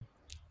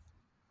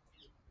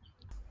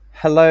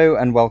Hello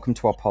and welcome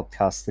to our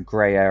podcast, The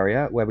Grey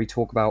Area, where we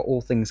talk about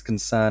all things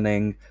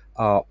concerning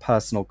our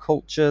personal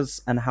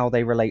cultures and how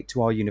they relate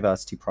to our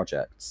university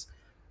projects.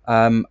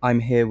 I'm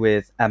here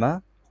with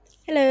Emma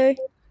Hello.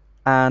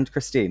 and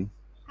Christine,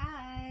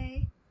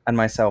 Hi. and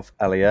myself,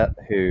 Elliot,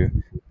 who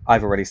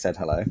I've already said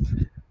hello.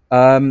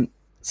 Um,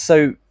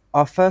 so,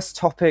 our first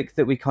topic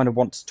that we kind of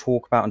want to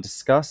talk about and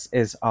discuss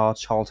is our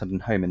childhood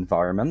and home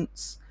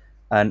environments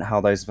and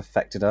how those have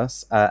affected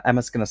us.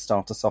 Emma's going to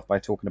start us off by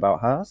talking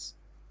about hers.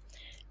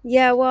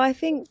 Yeah, well, I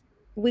think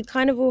we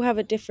kind of all have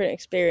a different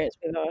experience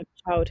with our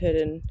childhood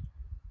and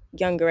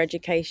younger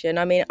education.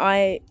 I mean,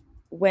 I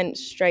went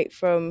straight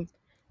from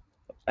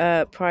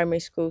primary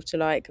school to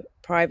like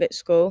private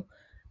school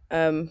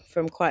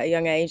from quite a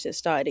young age that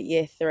started at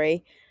year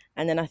three.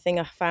 And then I think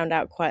I found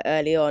out quite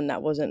early on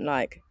that wasn't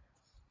like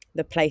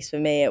the place for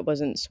me. It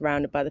wasn't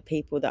surrounded by the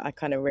people that I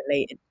kind of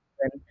related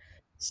to and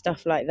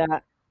stuff like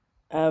that.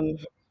 Um,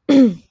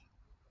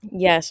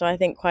 yeah, so I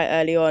think quite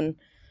early on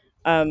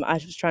I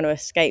was trying to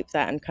escape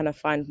that and kind of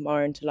find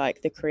more into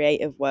like the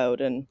creative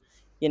world and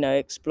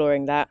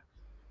exploring that,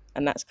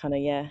 and that's kind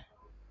of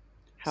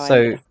how I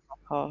ended So, up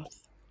on my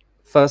path.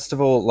 first of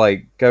all,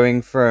 like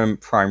going from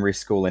primary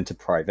school into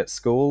private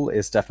school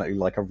is definitely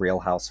like a Real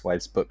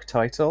Housewives book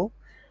title,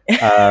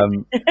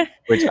 um,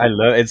 which I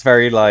love. It's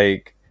very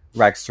like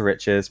rags to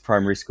riches,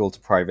 primary school to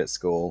private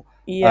school.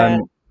 Yeah,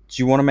 Do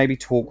you want to maybe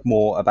talk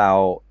more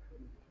about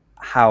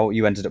how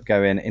you ended up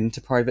going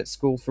into private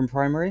school from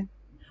primary?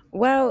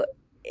 well,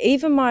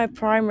 even my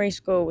primary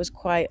school was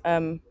quite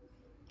I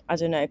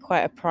don't know,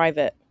 quite a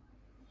private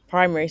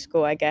primary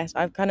school, I guess.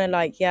 I've kind of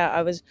like,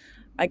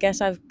 I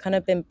guess I've kind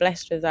of been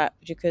blessed with that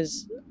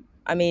because,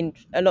 I mean,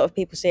 a lot of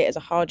people see it as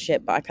a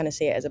hardship, but I kind of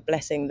see it as a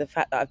blessing. The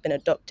fact that I've been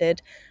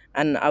adopted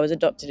and I was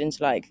adopted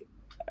into like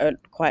a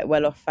quite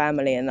well off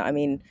family. And I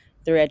mean,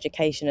 through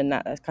education and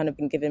that's kind of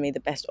been giving me the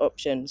best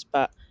options,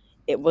 but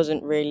it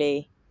wasn't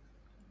really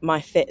my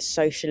fit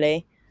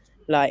socially.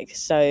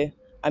 So,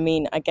 I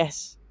mean, I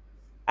guess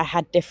I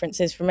had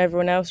differences from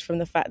everyone else from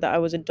the fact that I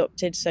was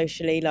adopted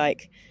socially.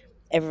 Like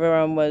I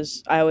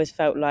always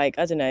felt like,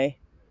 I don't know,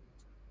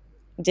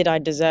 did I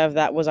deserve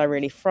that? Was I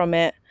really from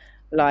it?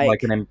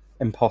 Like an Like,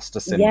 imposter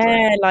syndrome?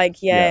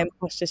 Yeah.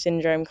 imposter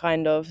syndrome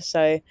kind of.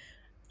 So,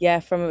 yeah,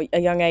 from a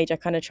young age, I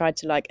kind of tried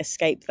to like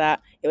escape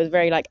that. It was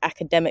very like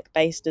academic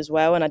based as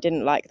well. And I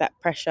didn't like that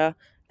pressure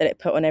that it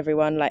put on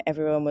everyone. Like,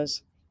 everyone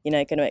was,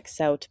 going to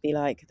excel to be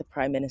like the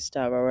prime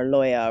minister or a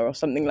lawyer or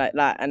something like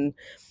that. And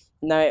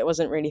no, it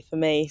wasn't really for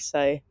me.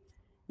 So,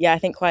 yeah, I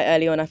think quite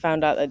early on I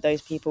found out that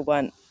those people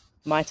weren't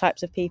my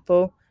types of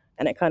people,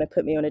 and it kind of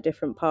put me on a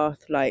different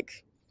path,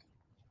 like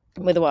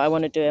with what I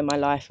want to do in my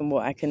life and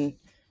what I can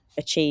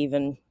achieve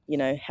and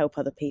help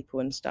other people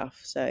and stuff.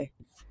 So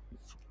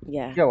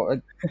yeah, Yeah,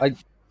 well, I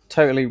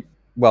totally,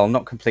 well,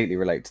 not completely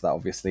relate to that,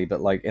 obviously,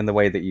 but like in the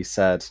way that you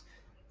said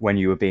when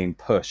you were being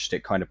pushed,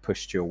 it kind of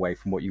pushed you away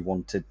from what you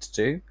wanted to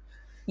do.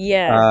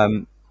 yeah,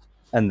 Um,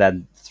 and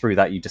then through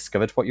that, you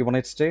discovered what you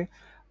wanted to do.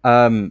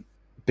 Um,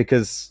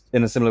 because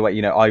in a similar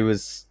way, I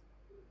was,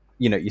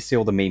 you see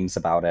all the memes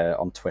about it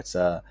on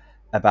Twitter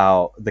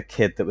about the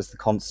kid that was the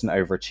constant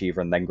overachiever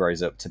and then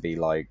grows up to be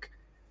like,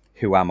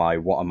 who am I?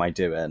 What am I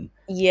doing?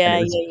 And yeah,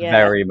 it was yeah, yeah,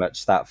 very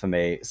much that for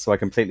me. So I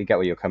completely get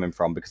where you're coming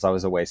from because I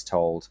was always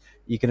told,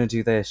 you're going to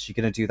do this, you're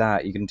going to do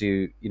that, you're going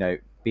to do,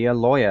 be a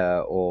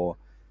lawyer or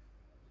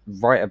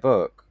write a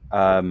book.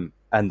 And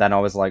then I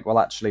was like, well,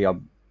 actually, I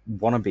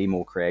want to be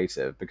more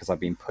creative because I've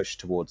been pushed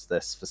towards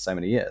this for so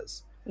many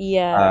years.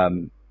 yeah,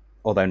 Um,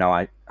 although now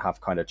I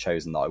have kind of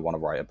chosen that I want to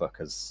write a book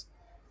as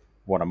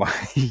one of my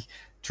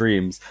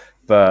dreams.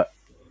 But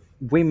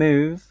we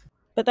move.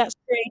 but that's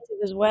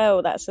creative as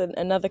well. That's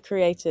another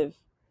creative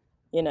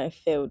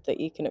field that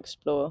you can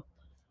explore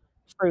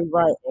through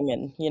writing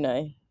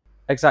and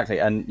Exactly.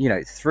 And,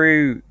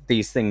 through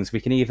these things, we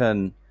can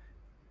even,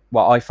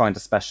 well, I find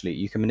especially,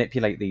 you can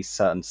manipulate these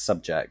certain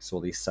subjects or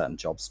these certain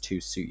jobs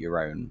to suit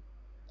your own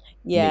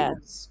yeah,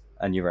 needs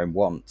and your own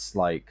wants.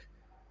 Like,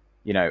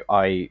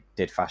 I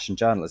did fashion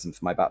journalism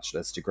for my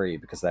bachelor's degree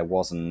because there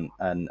wasn't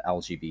an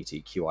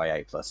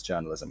LGBTQIA plus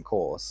journalism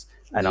course.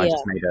 And I yeah.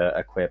 just made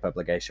a queer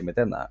publication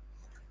within that.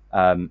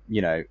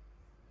 You know,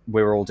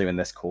 we were all doing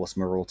this course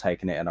and we are all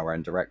taking it in our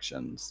own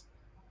directions.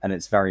 And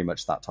it's very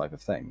much that type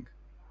of thing.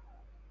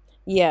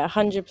 Yeah,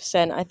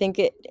 100%. I think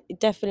it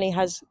definitely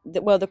has,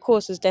 well, the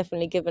course has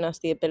definitely given us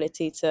the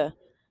ability to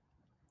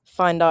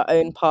find our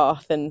own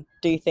path and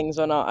do things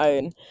on our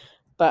own.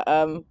 But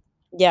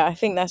yeah, I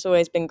think that's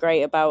always been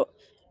great about,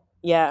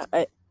 yeah,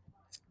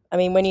 I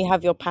mean, when you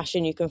have your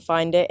passion, you can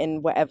find it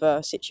in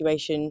whatever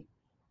situation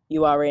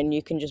you are in.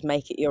 You can just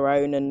make it your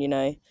own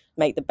and,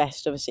 make the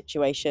best of a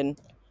situation.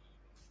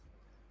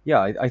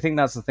 Yeah, I think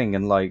that's the thing.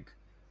 And like,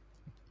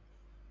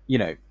 you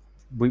know,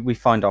 we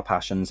find our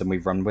passions and we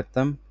run with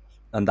them.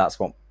 And that's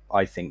what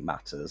I think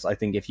matters. I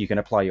think if you can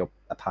apply your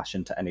a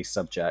passion to any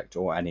subject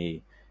or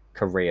any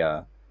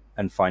career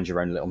and find your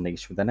own little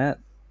niche within it,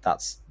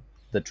 that's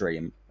the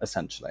dream,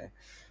 essentially.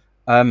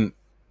 Um,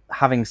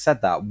 having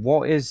said that,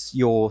 what is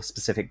your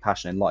specific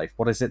passion in life?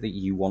 What is it that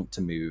you want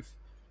to move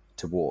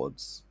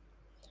towards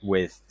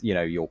with,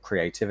 your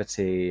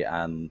creativity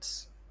and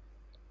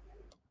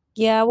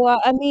Yeah,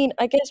 well, I mean,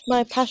 I guess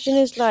my passion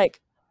is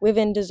like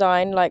within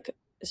design, like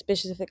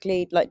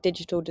specifically like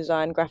digital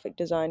design, graphic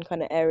design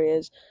kind of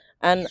areas.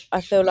 And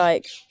I feel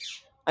like,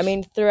 I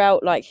mean,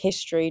 throughout like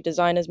history,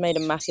 design has made a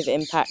massive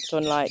impact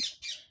on like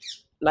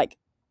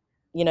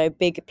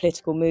big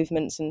political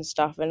movements and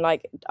stuff. And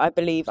like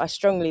I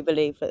strongly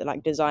believe that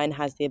like design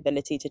has the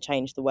ability to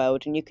change the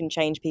world, and you can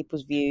change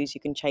people's views,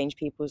 you can change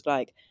people's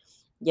like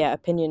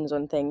opinions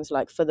on things,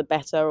 like for the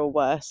better or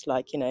worse,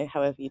 like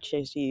however you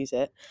choose to use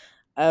it.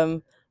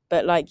 um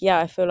but like yeah,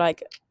 I feel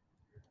like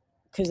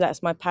because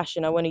that's my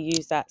passion, I want to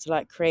use that to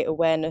like create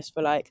awareness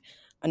for like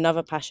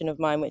another passion of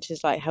mine, which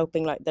is like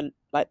helping like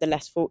the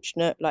less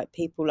fortunate, like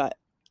people like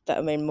that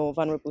are in more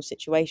vulnerable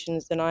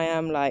situations than I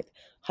am, like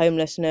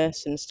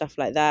homelessness and stuff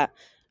like that.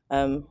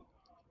 um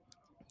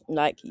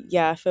like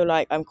yeah, I feel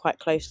like I'm quite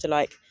close to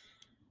like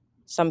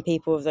some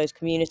people of those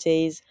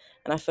communities,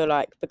 and I feel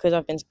like because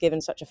I've been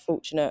given such a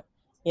fortunate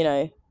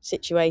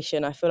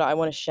situation, I feel like I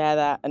want to share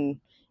that and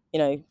you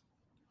know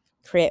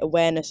create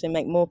awareness and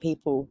make more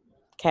people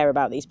care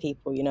about these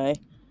people. yeah,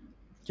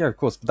 of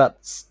course, but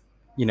that's,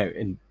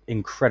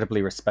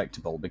 incredibly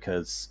respectable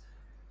because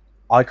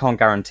I can't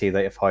guarantee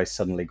that if I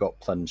suddenly got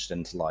plunged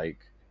into like,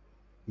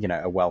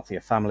 a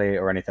wealthier family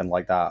or anything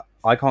like that,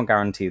 I can't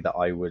guarantee that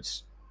I would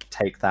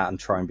take that and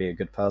try and be a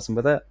good person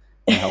with it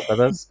and help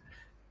others.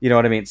 You know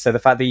what I mean? So the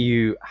fact that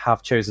you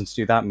have chosen to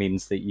do that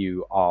means that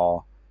you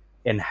are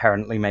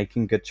inherently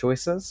making good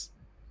choices.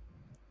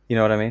 You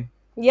know what I mean?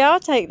 Yeah, I'll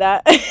take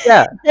that.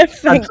 Yeah. I'm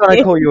Thank trying to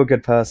you. call you a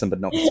good person, but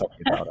not be sorry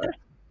about it.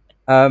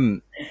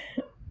 Um,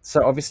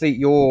 so obviously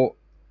your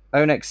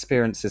own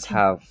experiences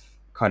have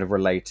kind of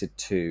related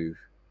to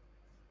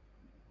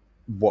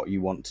what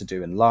you want to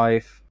do in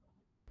life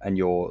and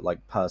your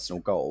like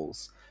personal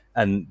goals,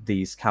 and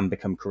these can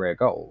become career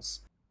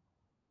goals.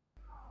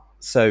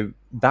 So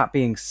that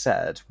being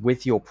said,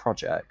 with your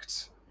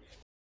project,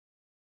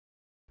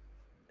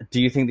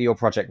 do you think that your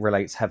project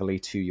relates heavily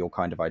to your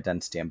kind of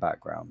identity and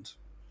background?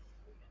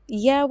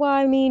 Yeah, well,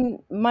 I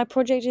mean, my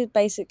project is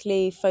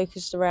basically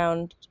focused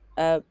around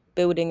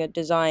building a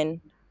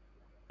design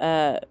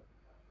uh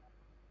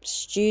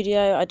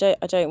studio. I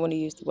don't want to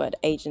use the word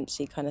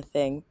agency kind of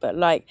thing, but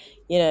like,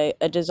 a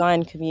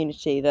design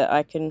community that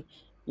I can,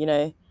 you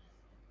know,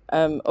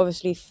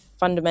 obviously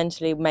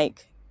fundamentally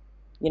make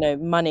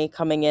money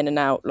coming in and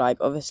out, like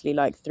obviously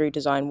like through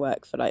design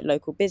work for like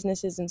local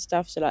businesses and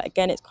stuff. So like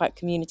again, it's quite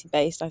community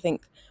based. I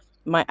think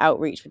my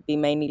outreach would be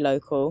mainly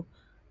local,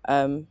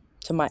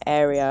 to my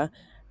area.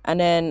 And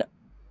then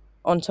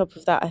on top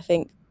of that, I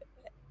think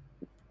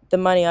the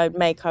money I would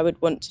make, I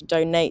would want to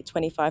donate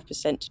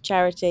 25% to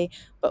charity,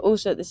 but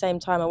also at the same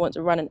time I want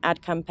to run an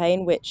ad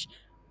campaign which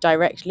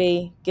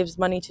directly gives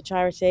money to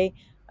charity.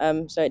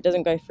 So it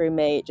doesn't go through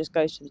me, it just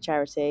goes to the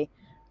charity,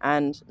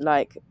 and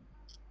like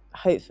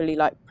hopefully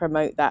like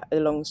promote that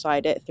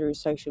alongside it through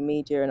social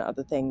media and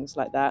other things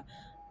like that.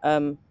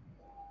 um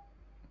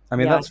I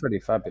mean, yeah, that's really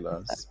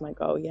fabulous. that's my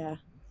goal, yeah.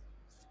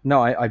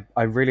 No,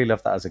 I really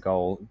love that as a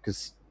goal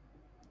because,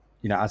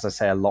 as I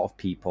say, a lot of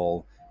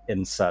people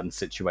in certain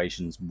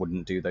situations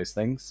wouldn't do those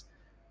things.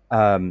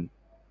 Um,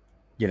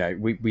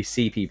 we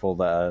see people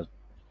that are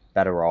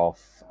better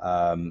off,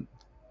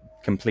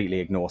 completely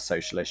ignore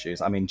social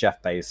issues. I mean,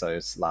 Jeff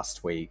Bezos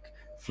last week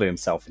flew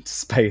himself into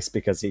space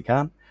because he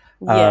can,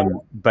 Yeah,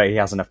 but he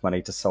has enough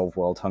money to solve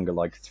world hunger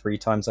like 3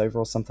 times over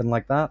or something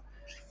like that.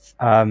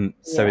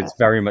 So yeah, it's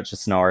very much a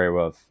scenario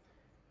of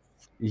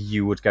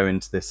you would go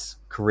into this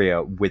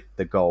career with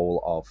the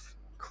goal of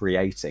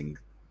creating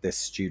this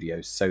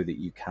studio so that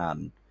you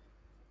can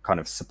kind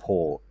of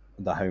support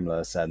the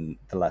homeless and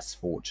the less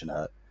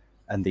fortunate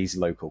and these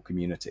local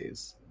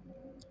communities.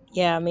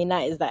 yeah, I mean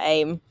that is the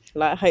aim.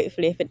 Like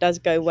hopefully if it does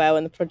go well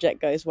and the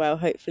project goes well,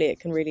 hopefully it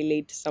can really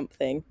lead to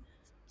something,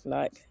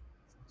 like,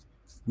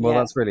 Well, yeah.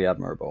 that's really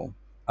admirable.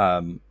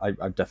 I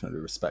definitely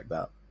respect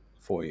that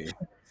for you.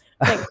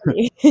 Thank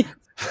you.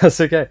 That's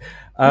okay.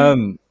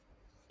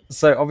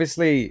 So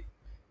obviously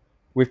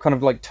we've kind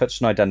of like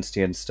touched on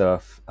identity and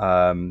stuff.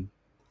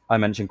 I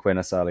mentioned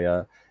queerness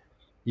earlier.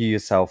 You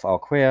yourself are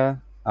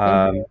queer.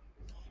 Mhm.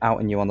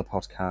 Outing you on the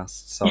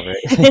podcast. Sorry,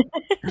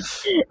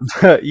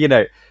 but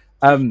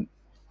um,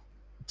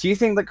 do you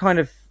think that kind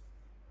of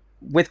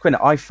with queer,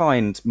 I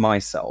find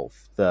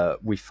myself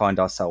that we find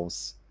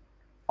ourselves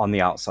on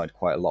the outside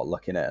quite a lot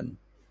looking in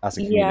as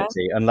a Yeah.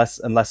 community,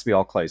 unless we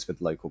are close with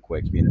local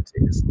queer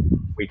communities,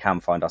 we can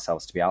find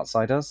ourselves to be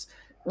outsiders.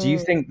 Do you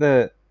Mm. think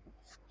that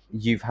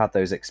you've had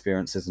those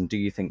experiences, and do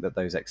you think that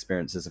those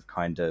experiences have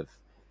kind of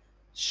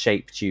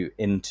shaped you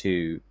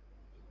into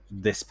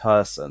this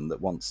person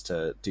that wants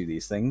to do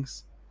these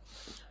things?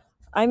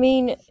 I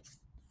mean,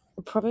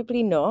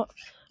 probably not.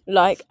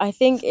 Like, I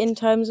think in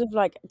terms of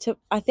like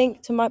I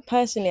think to my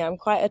personally, I'm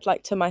quite a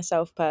like to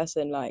myself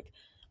person. Like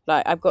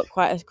I've got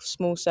quite a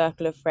small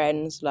circle of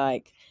friends.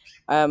 Like,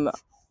 um,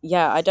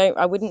 yeah,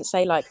 I wouldn't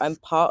say like I'm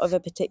part of a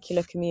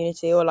particular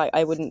community, or like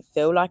I wouldn't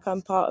feel like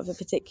I'm part of a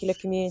particular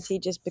community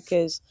just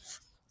because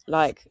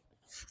like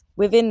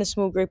within the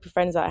small group of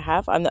friends that I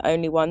have, I'm the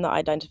only one that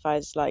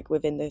identifies like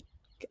within the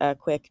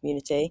queer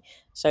community.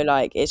 So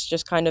like it's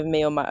just kind of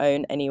me on my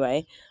own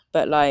anyway.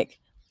 But like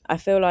I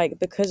feel like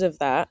because of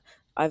that,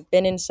 I've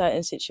been in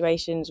certain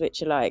situations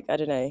which are like, I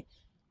don't know,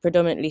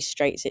 predominantly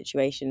straight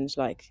situations,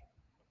 like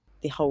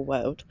the whole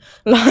world,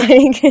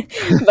 like,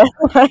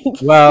 but like,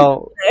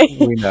 Well,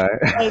 we know.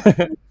 like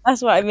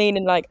that's what I mean.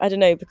 And like I don't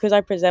know, because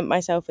I present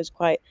myself as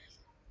quite,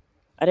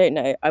 I don't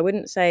know, I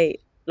wouldn't say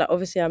like,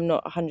 obviously I'm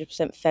not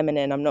 100%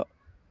 feminine. I'm not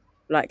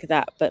like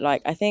that, but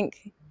like I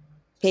think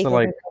So people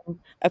can like, come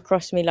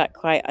across me like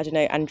quite, I don't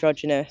know,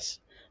 androgynous,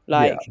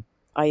 yeah, like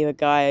are you a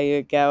guy, are you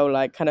a girl,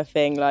 like kind of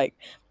thing, like.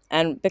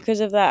 And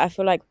because of that I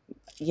feel like,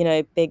 you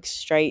know, big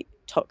straight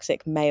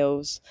toxic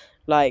males,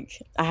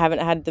 like I haven't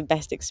had the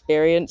best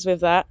experience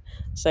with that.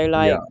 So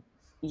yeah, like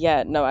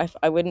yeah, no,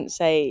 I wouldn't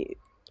say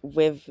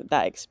with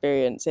that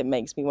experience it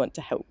makes me want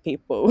to help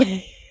people.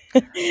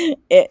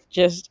 It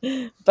just,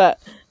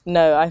 but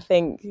no, I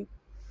think,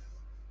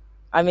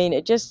 I mean,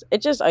 it just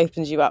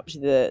opens you up to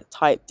the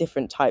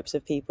different types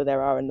of people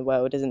there are in the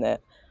world, isn't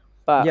it?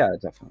 But yeah,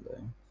 definitely.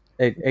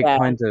 It yeah,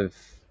 kind of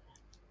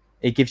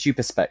it gives you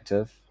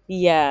perspective.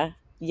 yeah,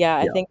 yeah.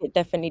 I Yeah, think it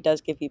definitely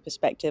does give you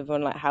perspective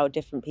on like how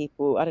different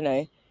people, I don't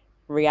know,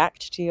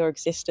 react to your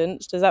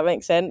existence. Does that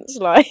make sense?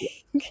 Like,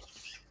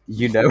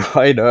 you know,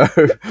 I know.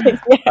 yeah,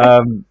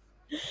 um,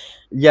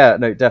 yeah,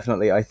 no,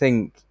 definitely. I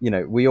think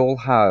we all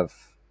have,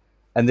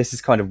 and this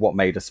is kind of what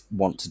made us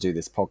want to do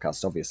this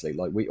podcast. Obviously,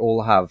 like we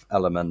all have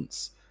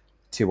elements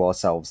to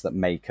ourselves that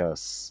make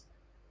us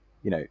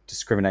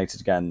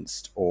discriminated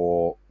against,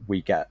 or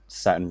we get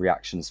certain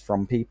reactions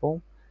from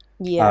people.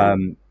 yeah,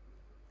 um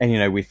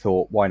and we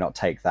thought, why not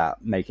take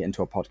that, make it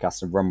into a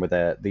podcast and run with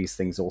it. These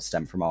things all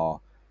stem from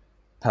our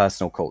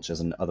personal cultures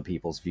and other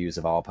people's views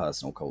of our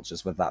personal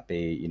cultures, whether that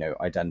be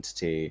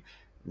identity,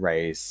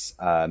 race,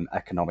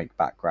 economic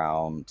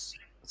background,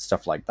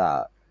 stuff like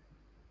that.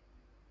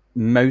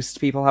 Most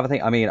people have a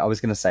thing. I mean, I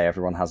was going to say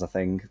everyone has a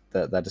thing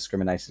that they're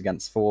discriminated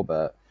against for,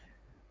 but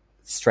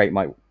straight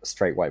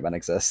white men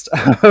exist.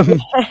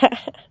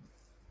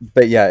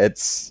 But yeah,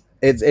 it's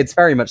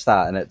very much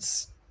that, and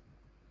it's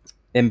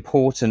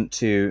important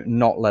to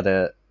not let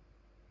it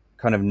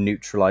kind of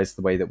neutralize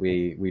the way that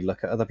we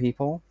look at other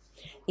people.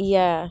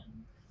 yeah,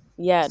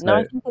 yeah. No,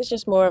 I So think it's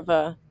just more of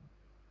a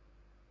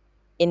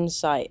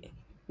insight,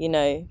 you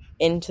know,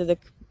 into the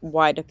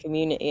wider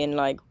community and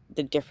like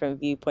the different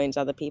viewpoints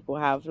other people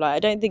have. Like, I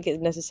don't think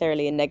it's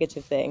necessarily a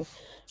negative thing.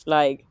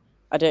 Like,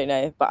 I don't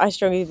know, but I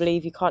strongly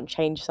believe you can't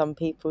change some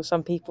people.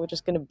 Some people are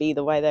just going to be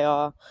the way they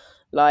are.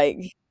 Like,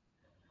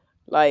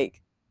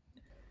 like,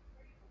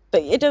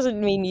 but it doesn't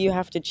mean you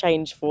have to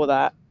change for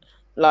that.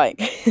 Like,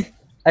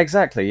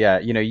 exactly, yeah,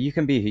 you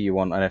can be who you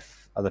want, and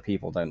if other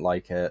people don't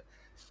like it,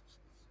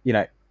 you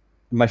know,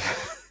 my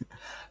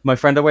my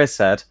friend always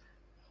said,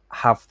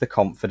 have the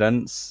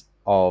confidence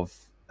of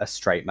a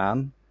straight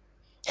man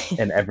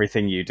in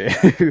everything you do.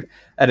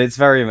 And it's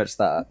very much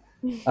that.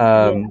 yeah,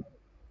 um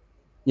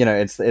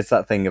it's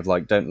that thing of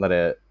like, don't let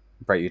it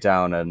break you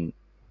down, and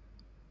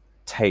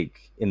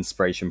take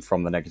inspiration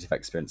from the negative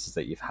experiences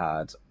that you've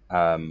had,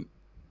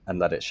 and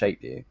let it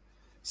shape you.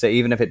 So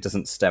even if it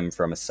doesn't stem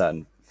from a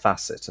certain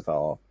facet of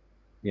our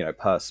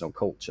personal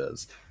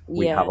cultures,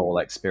 we have yeah, all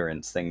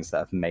experienced things that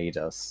have made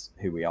us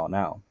who we are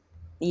now.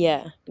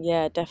 yeah,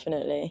 yeah,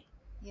 definitely.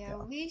 Yeah,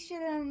 Yeah, we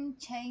shouldn't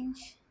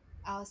change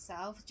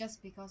ourselves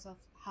just because of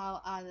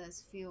how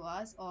others feel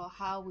us or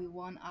how we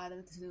want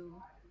others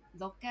to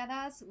look at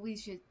us. We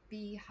should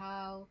be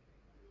how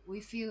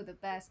we feel the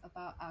best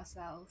about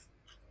ourselves.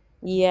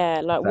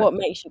 Yeah, like what exactly.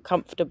 makes you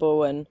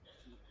comfortable and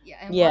Yeah,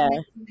 and what yeah,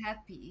 makes you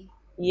happy.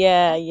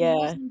 yeah, That's the yeah.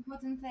 most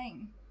important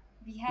thing.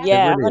 Be It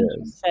Yeah, really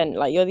happy. is. 100%.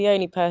 Like you're the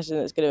only person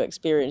that's going to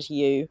experience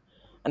you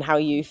and how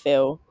you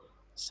feel.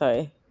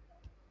 So,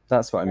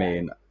 That's what I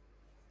mean.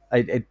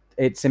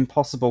 It's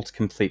impossible to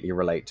completely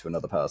relate to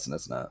another person,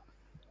 isn't it?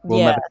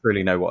 We'll yeah, never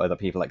truly know what other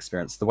people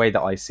experience. The way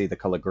that I see the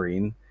color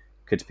green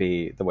could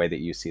be the way that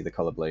you see the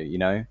color blue.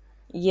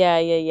 yeah,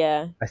 yeah,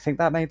 yeah. I think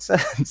that made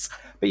sense.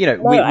 But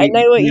No, I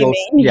know what we you all,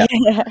 mean. yeah,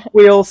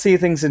 we all see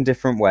things in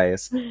different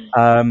ways.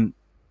 Um,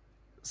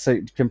 so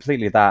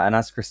completely that. And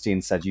as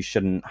Christine said, you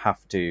shouldn't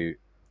have to,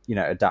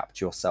 adapt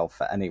yourself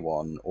for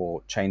anyone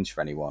or change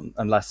for anyone,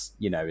 unless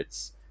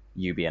it's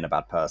you being a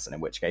bad person.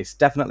 In which case,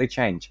 definitely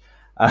change.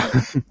 Yeah,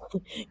 Um,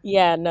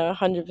 yeah, no,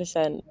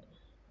 100%.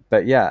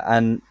 but yeah,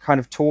 and kind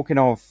of talking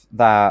of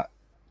that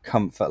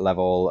comfort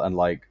level and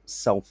like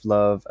self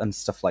love and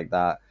stuff like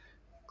that.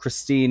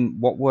 Christine,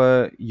 what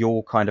were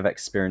your kind of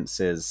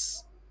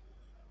experiences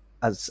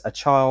as a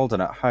child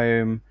and at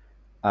home,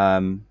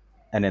 um,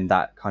 and in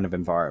that kind of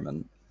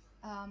environment?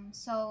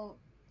 So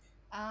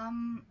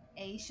I'm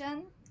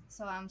Asian,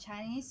 so I'm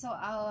Chinese.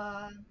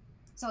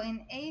 So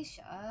in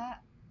Asia,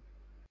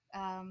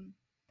 um,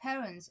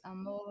 parents are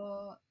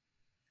more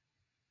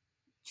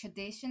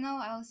traditional.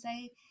 I would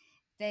say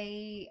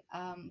they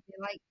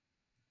like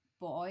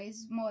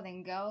boys more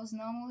than girls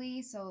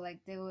normally. So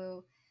like they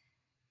will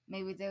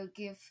maybe they'll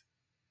give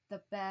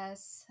the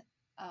best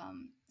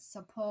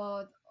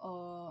support,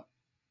 or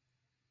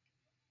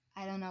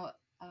I don't know,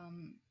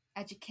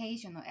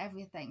 education or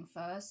everything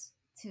first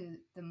to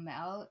the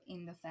male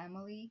in the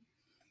family.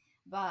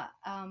 But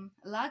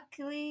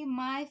luckily,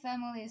 my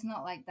family is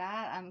not like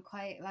that. I'm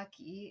quite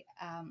lucky.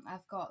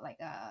 I've got like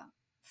a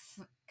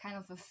kind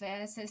of a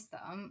fair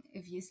system,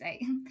 if you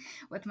say,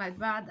 with my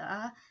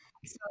brother.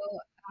 So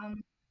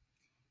um,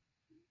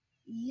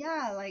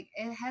 yeah, like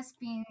it has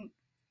been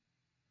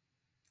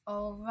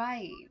all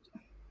right.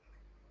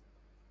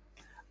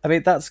 I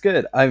mean, that's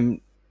good.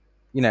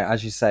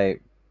 As you say,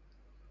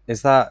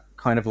 is that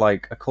kind of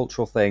like a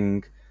cultural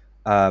thing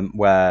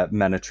where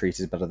men are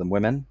treated better than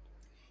women?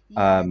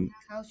 Yeah, it's Um,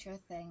 a culture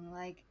thing.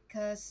 Like,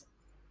 cause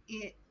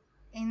it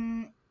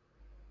in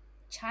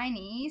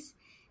Chinese,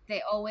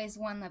 they always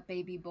want a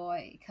baby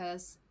boy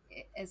because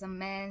it's a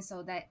man,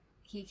 so that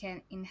he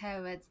can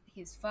inherit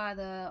his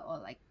father or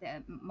like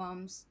their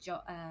mom's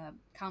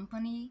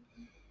company.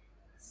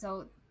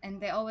 So,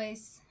 and they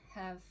always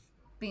have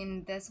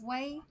been this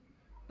way,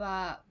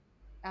 but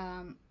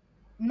um,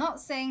 not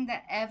saying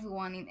that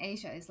everyone in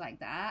Asia is like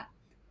that,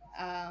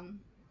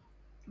 um,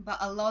 but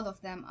a lot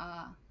of them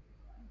are.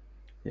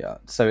 yeah,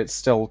 so it's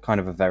still kind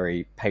of a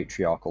very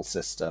patriarchal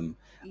system.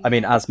 I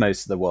mean, Yeah, as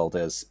most of the world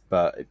is,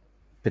 but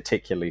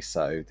particularly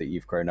so that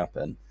you've grown up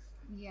in.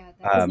 yeah,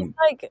 Is it Um, definitely.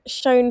 like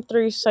shown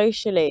through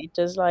socially?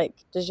 Does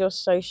your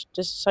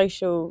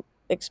social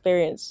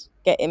experience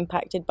get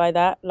impacted by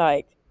that?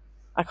 Like,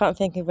 I can't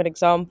think of an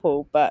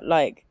example, but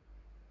like,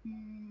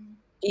 Mm,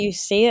 do you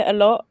see it a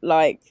lot?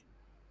 Like,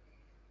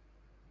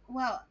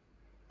 well,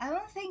 I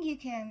don't think you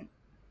can.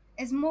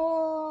 It's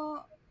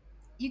more,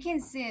 you can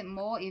see it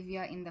more if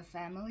you're in the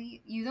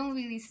family. You don't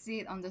really see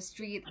it on the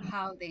street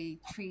how they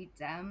treat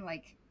them.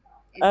 Like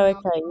it's oh,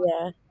 not okay,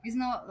 yeah, it's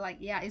not like,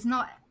 yeah, it's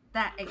not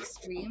that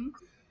extreme,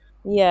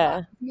 but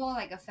yeah, it's more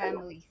like a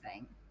family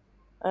thing.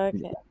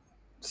 okay,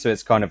 so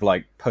it's kind of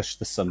like push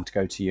the son to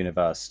go to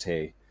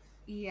university,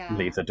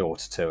 Yeah. leave the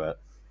daughter to it.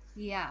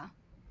 Yeah.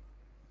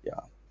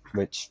 Yeah,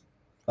 which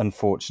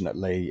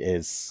unfortunately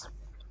is,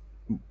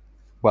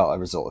 well, a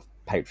result of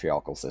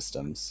patriarchal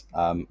systems,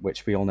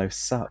 which we all know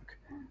suck.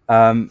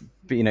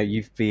 But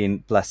you've been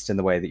blessed in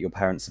the way that your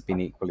parents have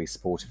been equally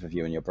supportive of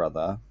you and your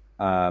brother,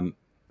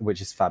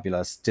 which is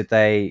fabulous. Did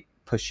they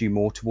push you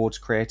more towards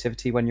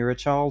creativity when you were a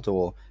child,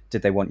 or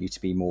did they want you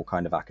to be more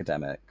kind of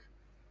academic?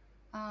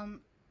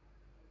 Um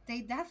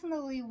they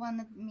definitely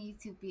wanted me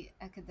to be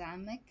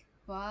academic,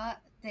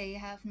 but they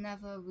have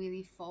never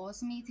really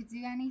forced me to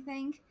do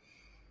anything.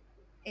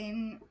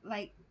 In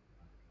like,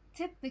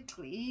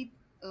 typically,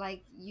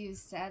 like you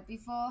said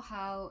before,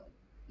 how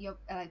your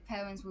like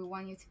parents will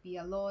want you to be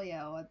a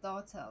lawyer or a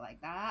doctor,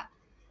 like that.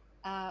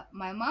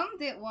 My mom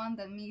did want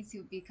me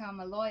to become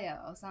a lawyer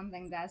or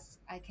something that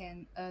I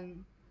can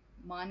earn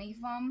money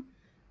from,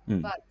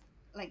 Mm. but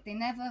like they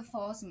never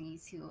forced me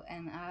to,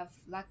 and I've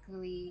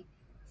luckily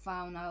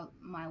found out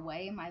my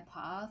way, my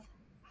path,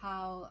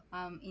 how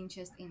I'm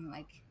interested in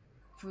like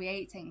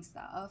creating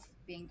stuff,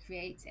 being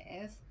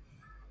creative.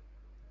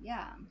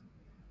 Yeah.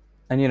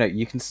 And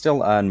you can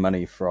still earn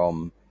money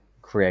from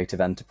creative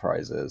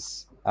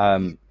enterprises.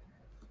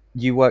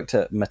 You worked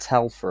at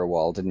Mattel for a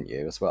while, didn't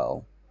you, as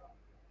well?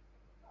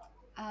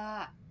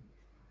 Uh,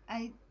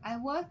 I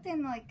worked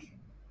in like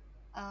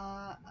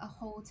a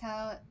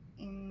hotel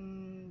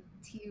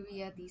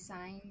interior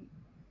design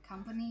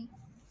company.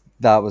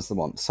 That was the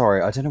one.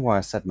 Sorry, I don't know why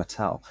I said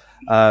Mattel.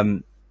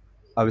 Um,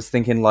 I was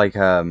thinking like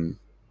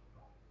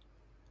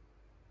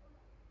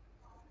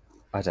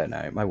I don't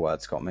know, my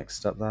words got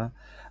mixed up there.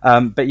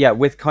 But yeah,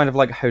 with kind of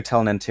like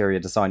hotel and interior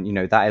design,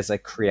 that is a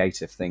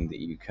creative thing that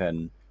you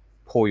can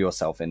pour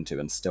yourself into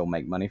and still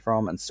make money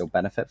from and still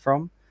benefit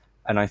from.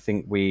 And I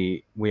think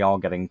we are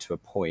getting to a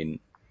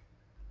point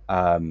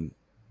um,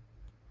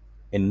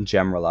 in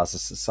general as a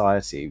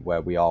society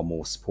where we are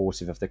more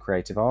supportive of the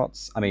creative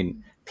arts. I mean,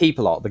 Mhm.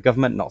 people are, the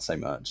government not so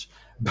much,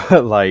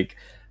 but like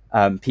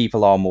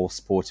people are more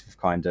supportive of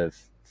kind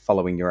of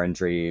following your own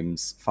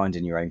dreams,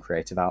 finding your own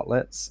creative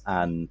outlets,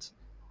 and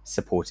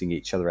supporting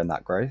each other in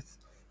that growth,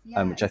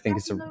 Yeah, which I it's think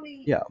is a definitely,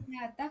 yeah.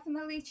 yeah,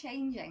 definitely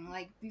changing.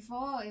 Like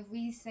before, if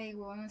we say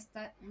we want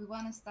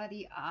to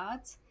study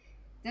art,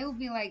 they will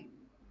be like,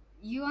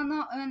 you're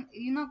not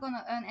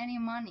gonna earn any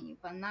money.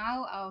 But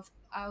now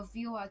our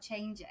view are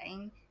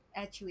changing.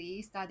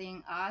 Actually,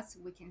 studying arts,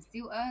 we can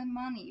still earn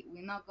money.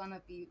 We're not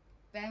gonna be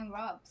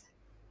bankrupt.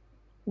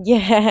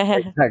 yeah,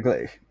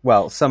 Exactly.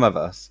 Well, some of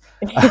us.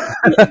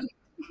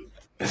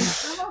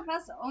 Some of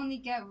us only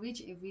get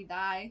rich if we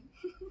die.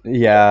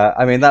 Yeah,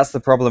 I mean that's the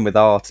problem with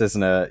art,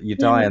 isn't it? You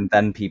die and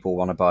then people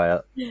want to buy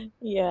it.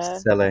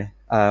 yeah, Silly.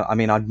 I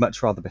mean, I'd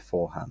much rather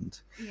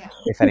beforehand. Yeah,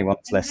 If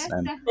anyone's and that's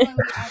listening,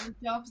 definitely other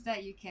jobs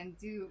that you can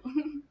do,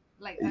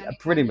 like yeah, earning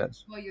pretty money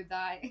much. before you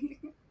die.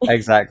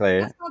 Exactly.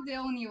 That's not the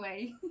only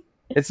way.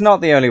 It's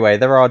not the only way.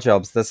 There are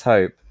jobs. There's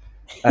hope,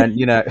 and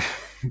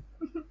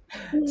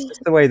it's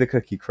just the way the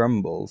cookie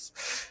crumbles.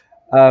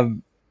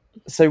 Um,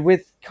 So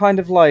with kind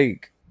of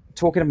like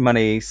talking of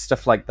money,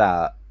 stuff like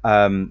that,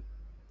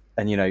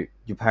 and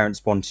your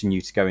parents wanting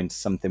you to go into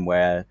something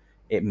where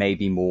it may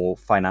be more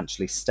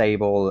financially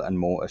stable and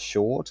more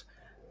assured.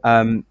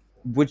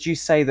 Would you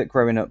say that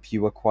growing up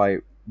you were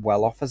quite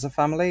well off as a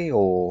family,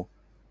 or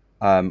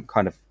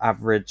kind of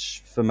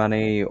average for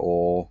money,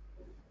 or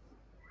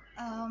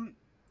Um,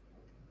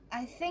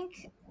 I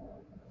think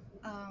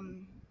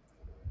um,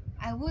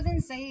 I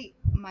wouldn't say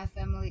my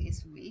family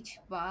is rich,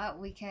 but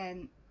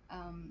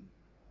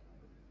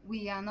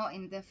we are not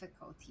in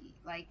difficulty.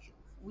 Like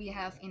we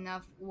have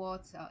enough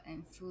water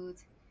and food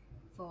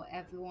for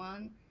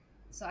everyone.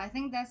 So I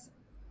think that's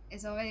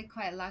is already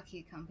quite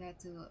lucky compared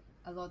to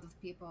a lot of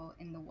people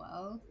in the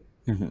world.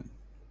 Mhm.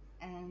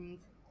 And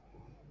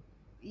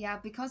yeah,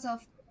 because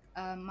of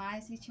my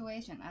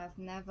situation, I've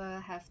never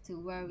have to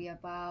worry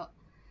about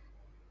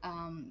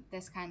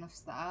this kind of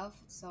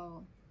stuff.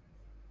 So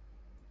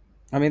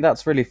I mean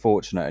that's really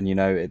fortunate, and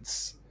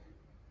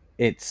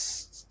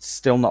it's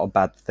still not a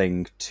bad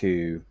thing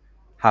to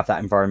have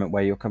that environment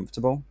where you're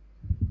comfortable.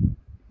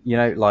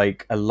 yeah,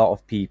 Like a lot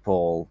of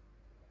people,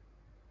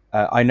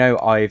 I know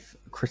I've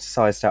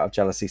criticized out of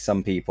jealousy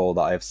some people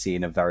that I've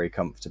seen are very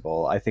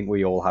comfortable. I think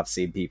we all have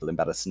seen people in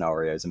better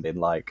scenarios and been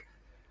like,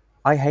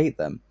 I hate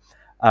them.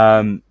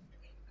 Um,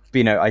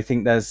 but I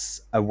think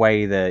there's a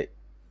way that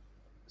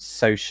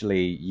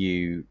socially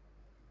you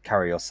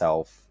carry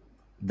yourself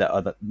that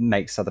other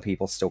makes other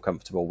people still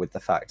comfortable with the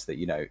fact that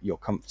you're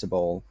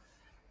comfortable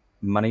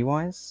money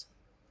wise.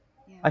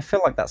 yeah, I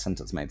feel like that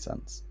sentence made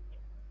sense,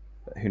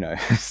 but who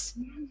knows?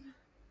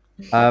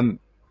 um,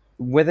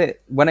 with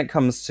it, when it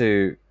comes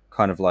to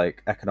kind of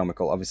like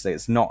economical, obviously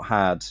it's not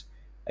had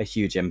a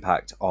huge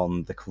impact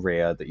on the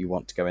career that you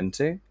want to go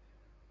into.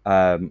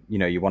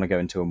 You want to go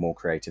into a more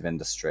creative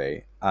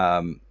industry,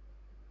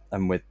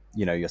 and with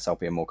yourself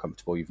being more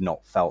comfortable, you've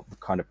not felt the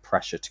kind of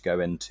pressure to go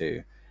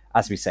into,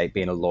 as we say,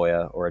 being a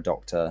lawyer or a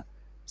doctor,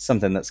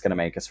 something that's going to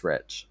make us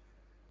rich.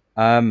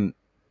 um,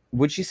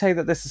 would you say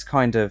that this has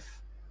kind of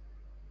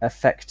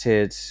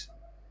affected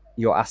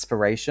your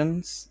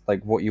aspirations,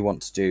 like what you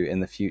want to do in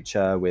the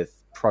future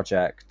with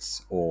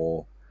projects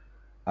or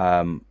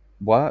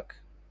work?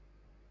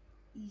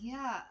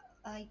 yeah.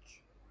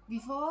 Like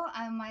before,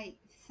 I might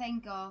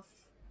think of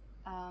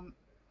um,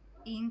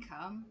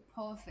 income,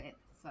 profit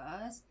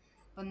first,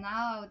 but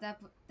now I'll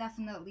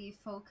definitely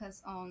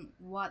focus on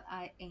what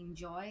I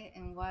enjoy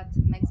and what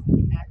makes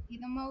me happy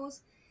the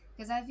most.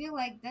 Because I feel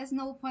like there's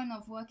no point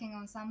of working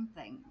on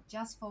something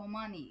just for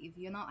money if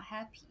you're not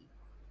happy.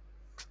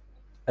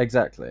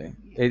 Exactly.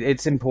 Yeah,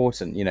 It's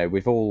important.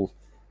 We've all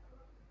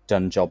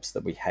done jobs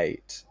that we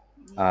hate,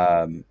 yeah,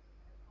 um,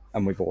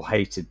 and we've all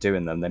hated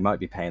doing them. They might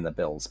be paying the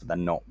bills, but they're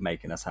not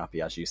making us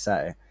happy, as you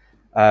say.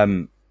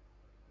 Um,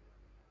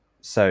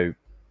 so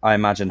I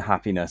imagine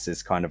happiness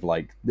is kind of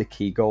like the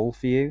key goal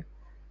for you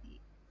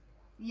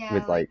yeah.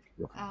 with Like like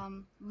your career.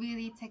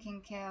 really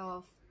taking care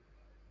of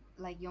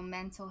like your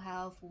mental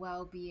health,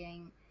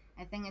 well-being.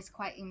 I think it's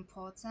quite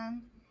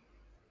important.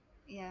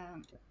 Yeah,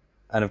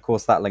 And of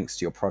course, that links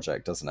to your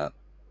project, doesn't it?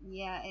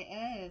 yeah,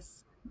 it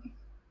is.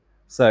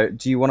 So,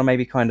 do you want to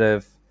maybe kind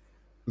of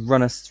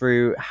run us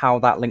through how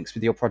that links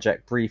with your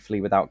project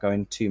briefly without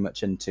going too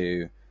much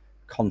into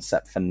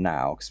concept for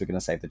now? Because we're going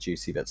to save the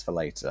juicy bits for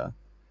later.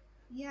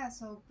 Yeah,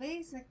 so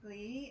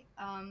basically,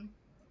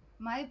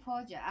 my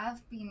project,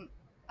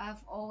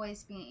 I've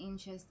always been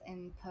interested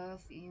in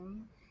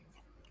perfume,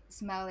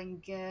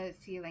 smelling good,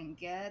 feeling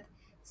good.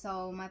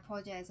 So my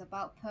project is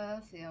about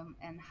perfume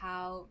and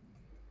how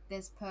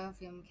this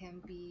perfume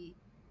can be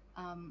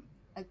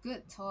a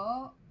good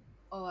tool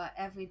or a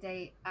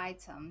everyday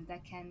item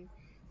that can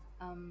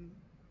um,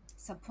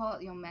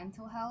 support your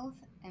mental health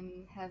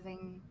and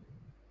having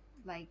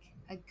like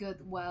a good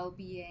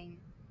well-being,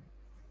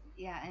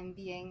 yeah, and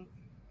being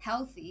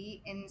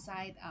healthy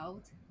inside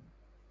out.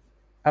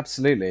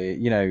 Absolutely.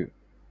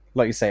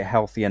 Like you say,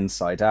 healthy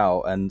inside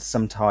out, and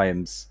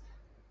sometimes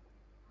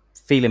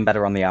feeling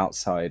better on the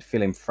outside,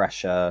 feeling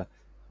fresher,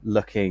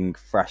 looking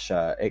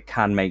fresher, it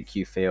can make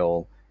you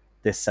feel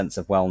this sense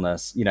of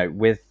wellness.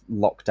 With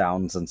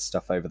lockdowns and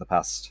stuff over the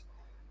past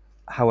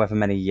however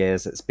many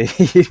years it's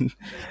been,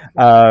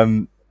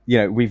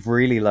 we've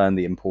really learned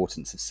the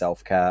importance of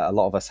self care. A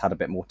lot of us had a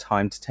bit more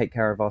time to take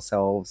care of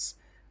ourselves,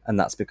 and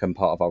that's become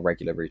part of our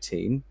regular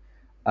routine.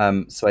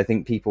 So I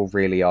think people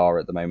really are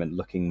at the moment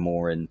looking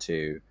more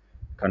into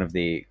kind of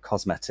the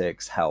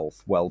cosmetics,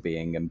 health,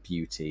 well-being, and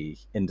beauty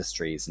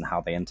industries and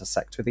how they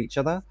intersect with each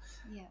other.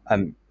 Yeah,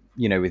 Um,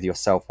 with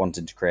yourself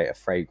wanting to create a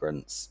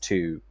fragrance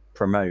to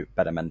promote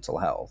better mental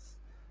health,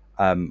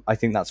 I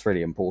think that's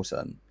really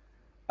important.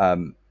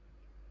 Um,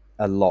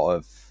 a lot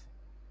of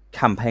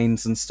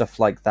campaigns and stuff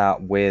like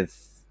that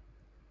with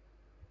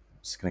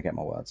just going to get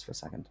my words for a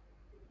second.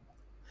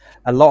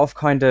 A lot of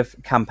kind of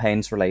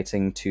campaigns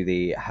relating to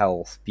the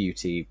health,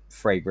 beauty,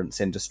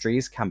 fragrance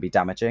industries can be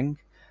damaging.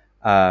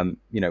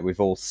 We've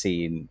all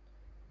seen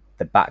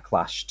the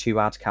backlash to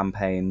ad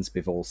campaigns.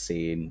 We've all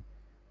seen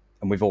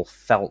and we've all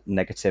felt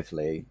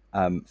negatively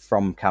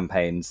from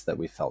campaigns that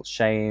we felt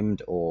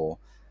shamed or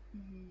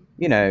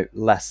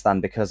less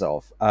than because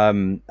of.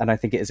 And I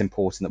think it is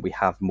important that we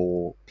have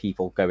more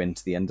people go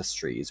into the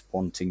industries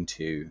wanting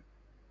to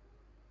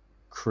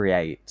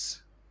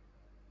create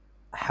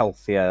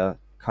healthier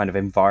kind of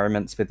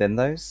environments within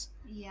those.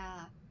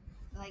 Yeah,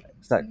 like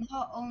So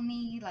not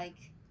only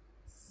like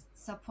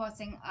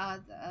supporting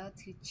other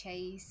to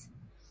chase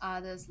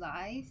others'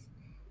 life,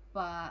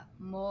 but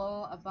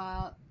more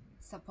about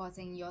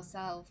supporting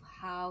yourself,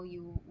 how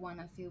you want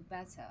to feel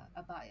better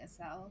about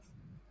yourself.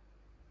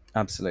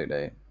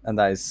 absolutely, and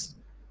that is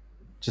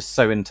just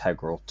so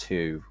integral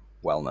to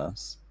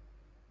wellness.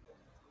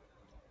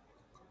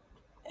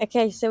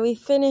 Okay, so we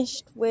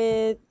finished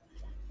with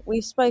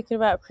we've spoken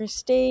about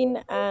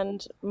Christine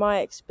and my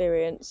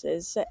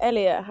experiences. So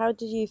Elliot, how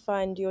did you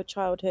find your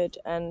childhood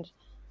and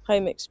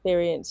home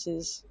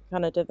experiences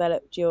kind of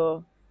developed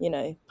your,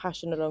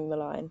 passion along the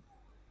line?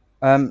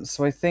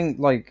 So I think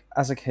like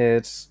as a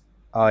kid,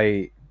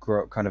 I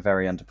grew up kind of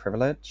very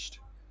underprivileged,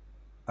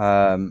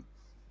 um,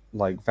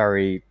 like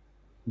very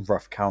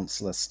rough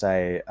council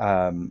estate.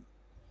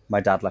 My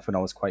dad left when I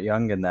was quite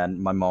young, and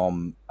then my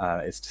mom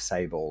is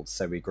disabled,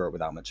 so we grew up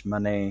without much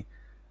money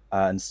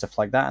and stuff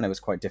like that, and it was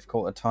quite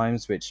difficult at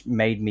times, which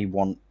made me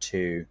want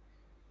to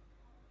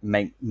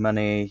make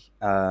money,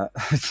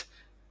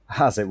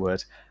 as it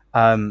would.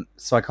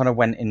 So I kind of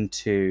went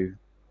into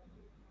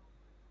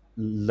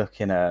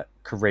looking at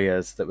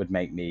careers that would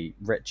make me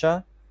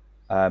richer,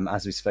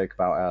 as we spoke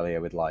about earlier,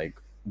 with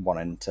like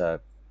wanting to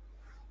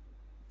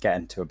get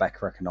into a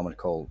better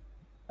economical,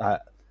 uh,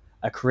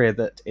 a career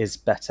that is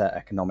better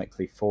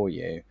economically for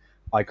you.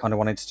 I kind of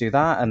wanted to do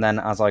that, and then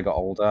as I got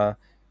older,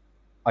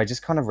 I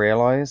just kind of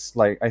realized,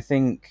 like, I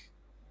think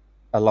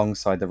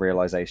alongside the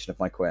realization of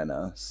my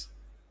queerness,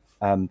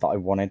 that I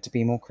wanted to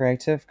be more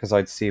creative because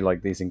I'd see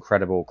like these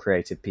incredible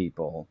creative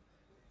people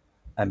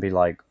and be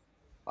like,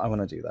 I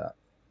want to do that.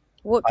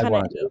 What I kind of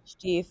want to do age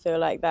do you feel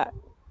like that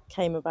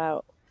came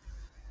about?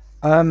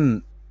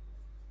 it.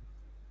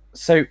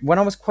 So when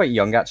I was quite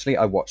young, actually,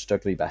 I watched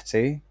Ugly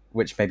Betty,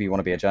 which made me want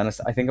to be a journalist.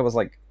 I think I was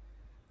like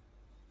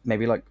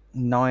maybe like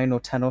 9 or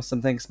 10 or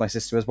something, because my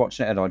sister was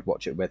watching it and I'd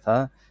watch it with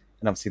her.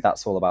 And obviously,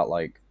 that's all about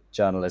like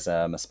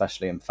journalism,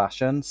 especially in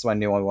fashion. So I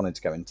knew I wanted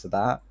to go into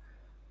that.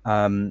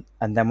 And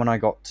then when I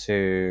got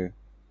to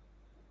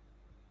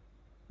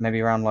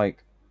maybe around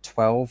like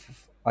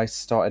 12, I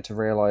started to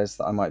realize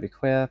that I might be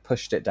queer,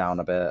 pushed it down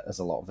a bit, as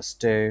a lot of us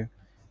do.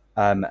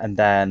 And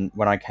then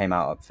when I came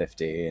out at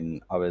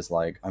 15, I was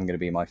like, I'm going to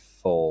be my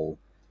full,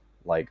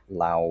 like,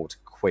 loud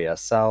queer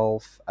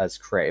self, as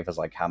creative as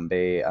I can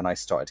be. And I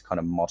started to kind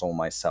of model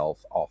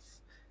myself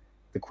off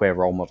the queer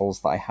role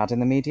models that I had in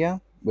the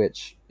media,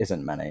 which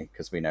isn't many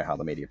because we know how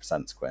the media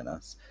presents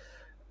queerness.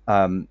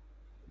 Um,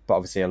 but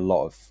obviously, a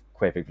lot of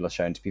queer people are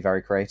shown to be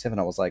very creative. And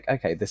I was like,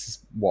 okay, this is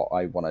what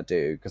I want to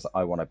do because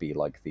I want to be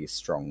like these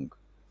strong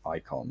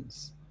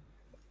icons.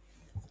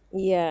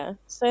 Yeah.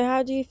 So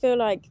how do you feel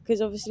like,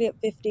 because obviously at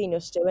 15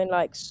 you're still in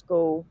like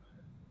school,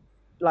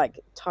 like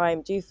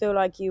time. Do you feel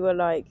like you were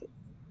like,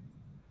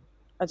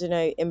 I don't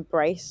know,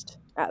 embraced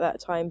at that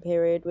time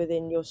period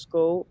within your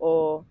school,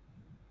 or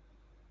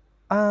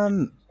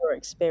Um, your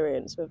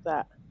experience with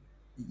that?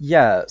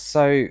 yeah,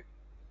 so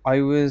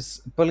I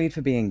was bullied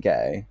for being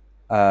gay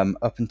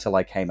up until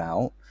I came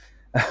out,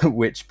 at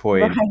which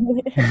point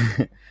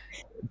Right.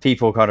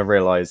 people kind of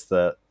realized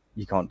that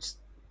you can't just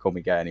call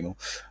me gay anymore.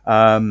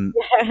 Um,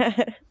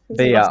 Yeah. It's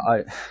but yeah,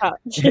 lost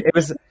touch. it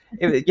was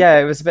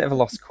a bit of a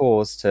lost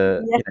cause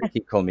to Yeah.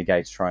 keep calling me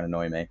gay to try and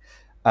annoy me.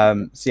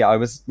 So yeah, I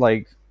was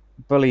like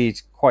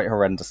bullied quite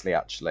horrendously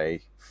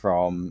actually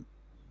from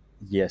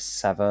year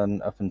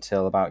 7 up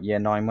until about year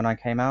 9 when I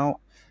came out.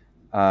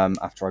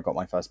 After I got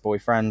my first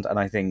boyfriend, and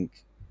I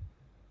think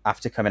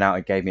after coming out,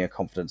 it gave me a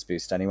confidence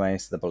boost anyway,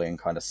 so the bullying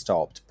kind of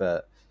stopped.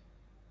 But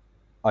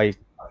I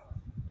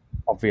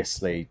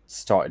obviously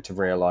started to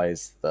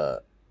realize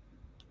that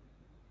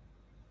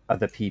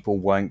other people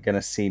weren't going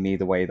to see me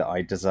the way that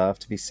I deserve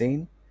to be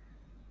seen.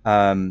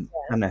 And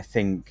I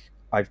think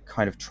I've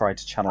kind of tried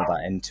to channel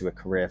that into a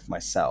career for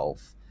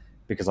myself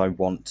because I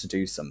want to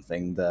do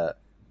something that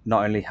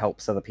not only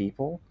helps other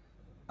people,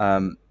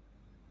 um,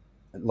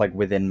 like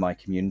within my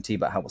community,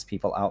 but helps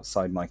people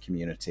outside my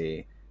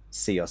community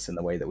see us in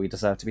the way that we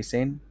deserve to be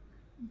seen.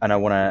 And I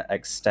want to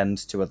extend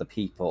to other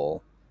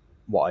people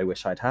what I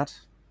wish I'd had.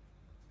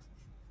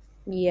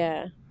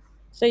 Yeah.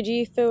 So do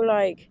you feel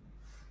like,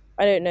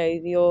 I don't know,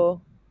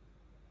 your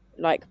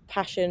like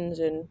passions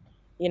and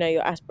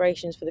your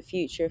aspirations for the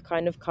future have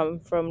kind of come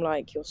from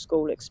like your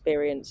school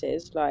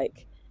experiences,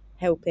 like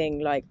helping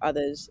like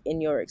others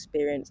in your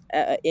experience,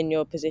 in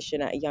your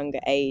position at a younger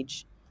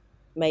age,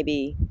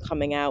 maybe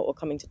coming out or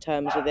coming to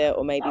terms with it,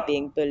 or maybe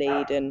being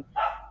bullied, and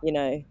you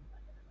know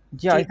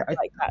Yeah, do you feel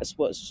like that's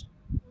what's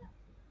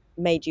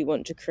made you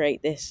want to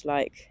create this,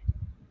 like,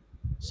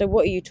 so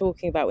what are you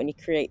talking about when you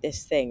create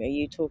this thing? Are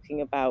you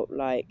talking about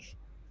like,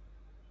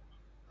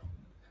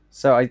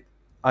 so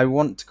I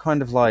want to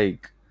kind of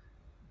like,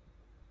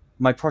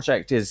 my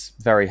project is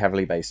very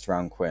heavily based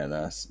around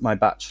queerness. My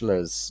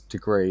bachelor's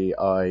degree,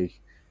 I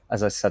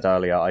as I said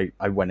earlier,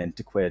 I went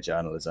into queer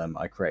journalism.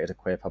 I created a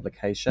queer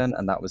publication,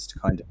 and that was to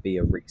kind of be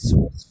a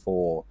resource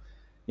for,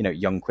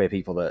 young queer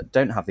people that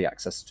don't have the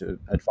access to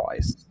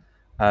advice.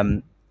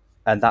 Um,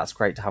 and that's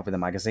great to have with a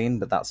magazine,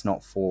 but that's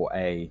not for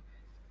a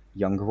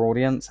younger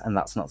audience, and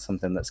that's not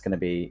something that's going to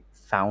be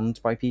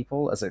found by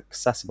people as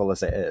accessible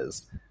as it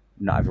is.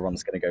 Not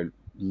everyone's going to go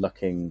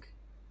looking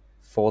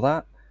for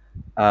that.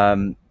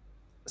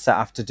 So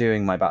after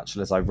doing my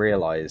bachelor's, I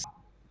realized,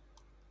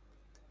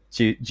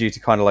 due to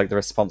kind of like the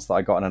response that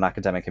I got in an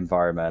academic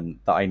environment,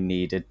 that I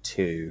needed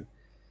to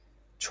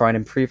try and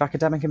improve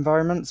academic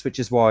environments, which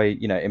is why,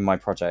 in my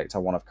project, I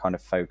want to kind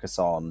of focus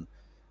on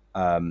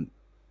um,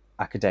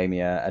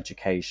 academia,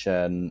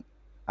 education,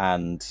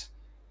 and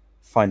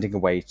finding a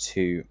way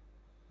to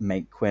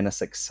make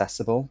queerness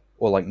accessible,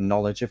 or like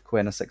knowledge of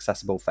queerness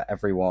accessible for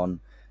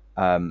everyone,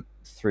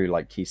 through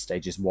like key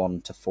stages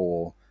 1 to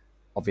 4,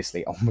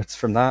 obviously onwards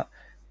from that.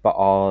 But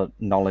our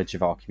knowledge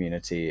of our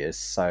community is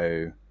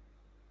so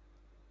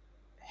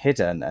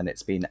hidden, and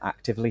it's been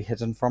actively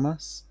hidden from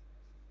us,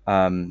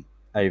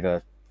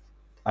 over,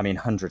 I mean,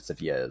 hundreds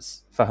of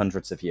years. For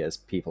hundreds of years,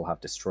 people have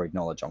destroyed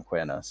knowledge on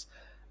queerness.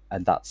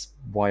 And that's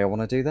why I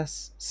want to do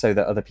this, so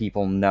that other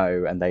people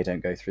know and they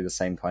don't go through the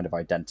same kind of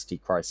identity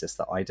crisis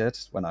that I did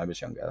when I was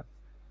younger.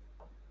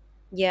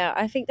 Yeah,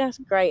 I think that's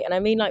great. And I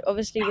mean, like,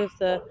 obviously, with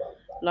the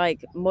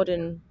like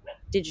modern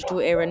digital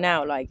era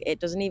now, like, it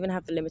doesn't even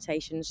have the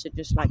limitations to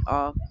just like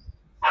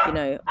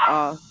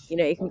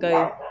it can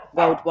go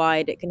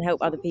worldwide. It can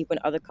help other people in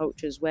other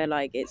cultures where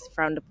like it's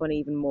frowned upon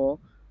even more.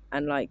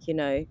 And like,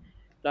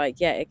 like,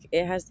 yeah,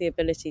 it has the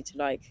ability to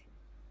like,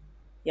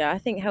 yeah, I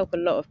think help a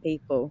lot of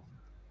people.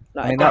 I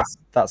Like, I mean,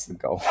 definitely, that's the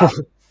goal.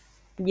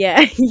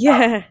 yeah,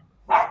 yeah.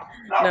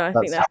 No, I think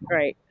That's that's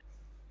great.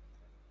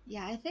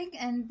 Yeah, I think,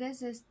 and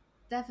this is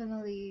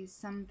definitely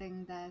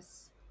something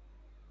that's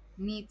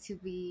need to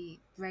be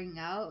bring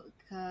out,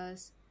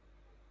 because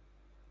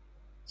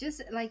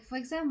just like for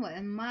example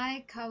in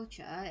my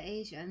culture,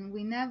 Asian,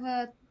 we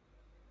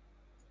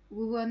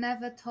were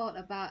never taught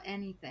about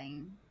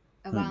anything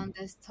hmm. around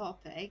this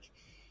topic.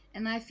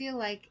 And I feel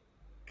like,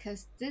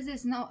 because this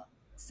is not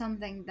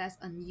something that's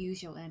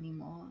unusual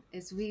anymore,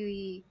 it's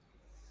really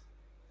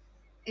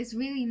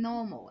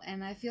normal.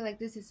 And I feel like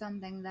this is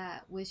something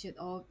that we should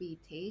all be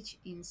teach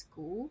in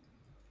school,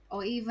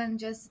 or even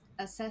just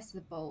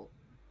accessible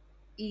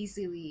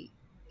easily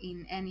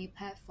in any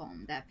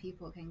platform that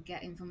people can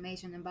get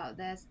information about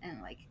this,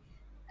 and like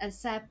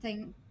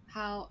accepting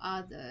how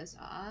others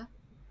are.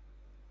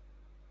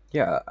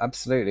 Yeah,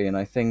 absolutely. And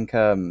I think,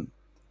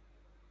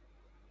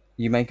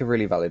 you make a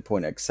really valid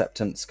point.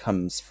 Acceptance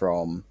comes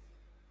from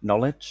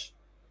knowledge.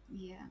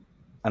 Yeah.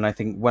 And I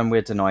think when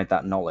we're denied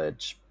that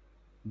knowledge,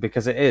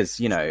 because it is,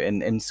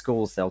 in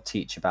schools, they'll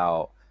teach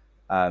about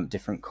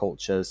different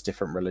cultures,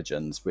 different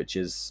religions, which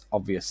is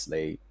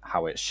obviously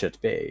how it should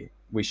be.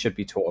 We should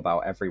be taught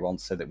about everyone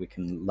so that we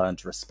can learn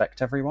to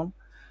respect everyone.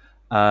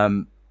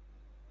 Um,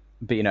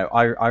 but,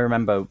 I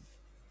remember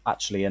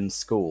actually in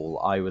school,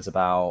 I was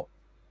about,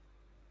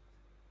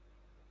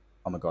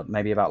 oh my God,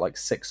 maybe about like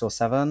 6 or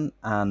 7.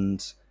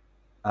 And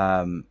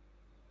um,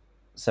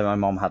 so my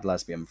mom had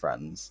lesbian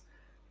friends.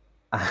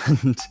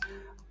 And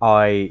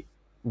I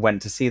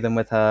went to see them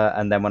with her.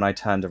 And then when I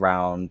turned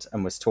around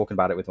and was talking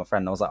about it with my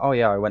friend, I was like, oh,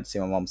 yeah, I went to see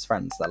my mom's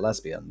friends. They're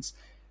lesbians.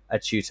 A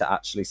tutor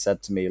actually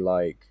said to me,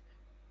 like,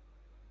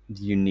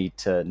 you need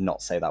to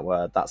not say that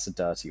word. That's a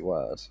dirty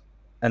word.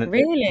 And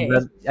Really?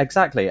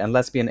 exactly. And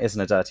lesbian isn't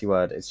a dirty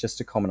word, it's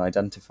just a common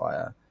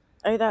identifier.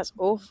 Oh, that's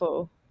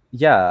awful.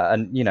 Yeah,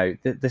 and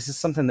this is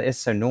something that is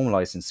so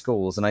normalized in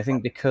schools, and I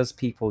think because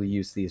people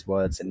use these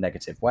words in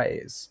negative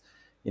ways,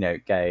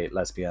 gay,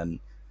 lesbian,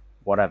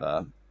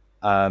 whatever,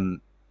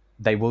 um,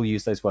 they will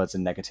use those words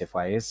in negative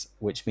ways,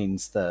 which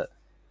means that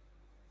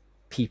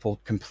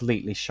people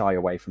completely shy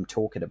away from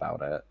talking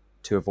about it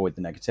to avoid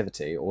the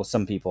negativity, or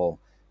some people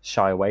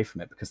shy away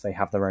from it because they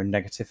have their own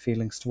negative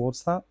feelings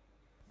towards that.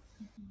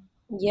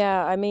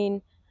 Yeah, I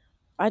mean,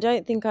 I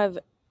don't think I've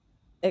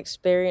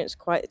experienced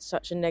quite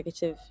such a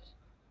negative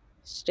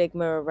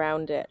stigma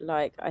around it.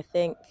 Like, I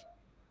think,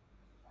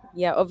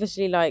 yeah,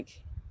 obviously,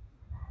 like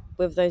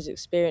with those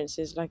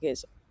experiences, like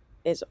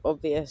it's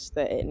obvious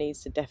that it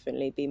needs to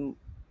definitely be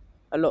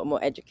a lot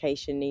more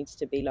education needs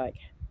to be like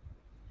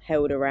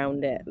held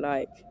around it.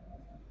 Like,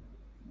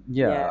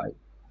 yeah,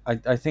 Yeah,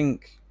 I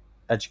think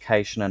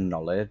education and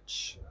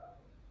knowledge,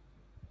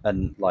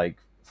 and, like,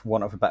 for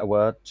want of a better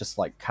word, just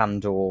like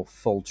candor,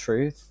 full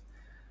truth,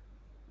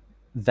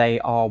 they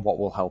are what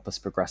will help us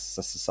progress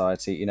as a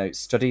society.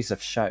 Studies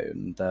have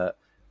shown that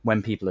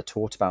when people are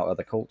taught about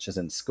other cultures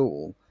in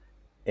school,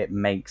 it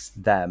makes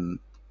them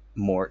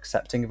more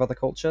accepting of other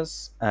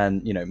cultures,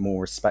 and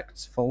more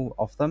respectful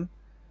of them.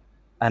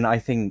 And I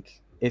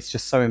think it's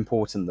just so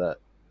important that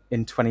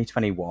in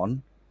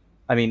 2021,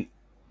 I mean,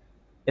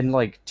 in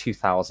like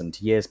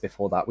 2000 years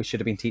before that, we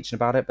should have been teaching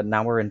about it, but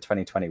now we're in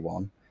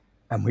 2021,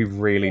 and we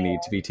really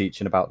need to be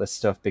teaching about this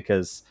stuff,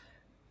 because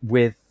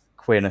with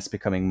queerness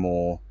becoming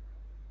more,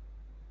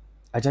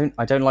 I don't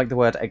like the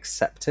word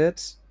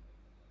accepted,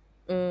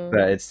 Mm.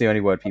 but it's the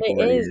only word But people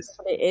really use.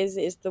 but it is,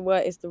 it's the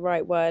word, it's the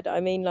right word.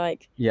 I mean,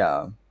 like,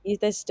 Yeah,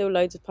 there's still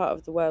loads of part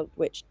of the world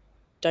which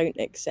don't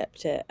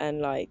accept it,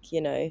 and like,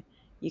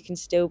 you can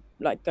still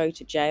like go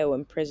to jail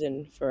and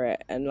prison for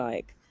it, and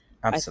like,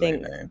 I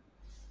think, absolutely.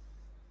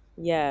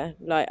 yeah,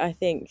 like, I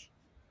think,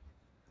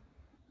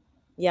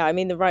 yeah, I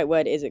mean, the right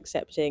word is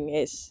accepting.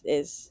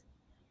 It's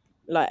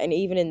like, and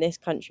even in this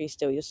country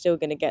still, you're still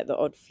going to get the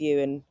odd few,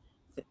 and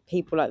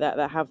people like that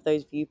that have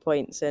those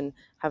viewpoints and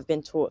have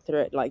been taught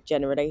through it like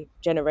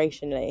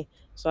generationally.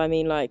 So I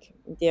mean, like,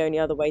 the only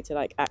other way to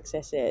like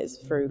access it is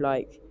through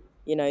like,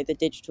 the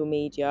digital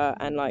media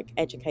and like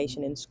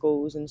education in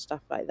schools and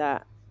stuff like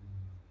that.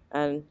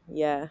 And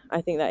yeah,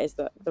 I think that is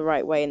the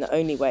right way and the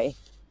only way,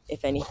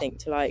 if anything,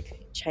 to like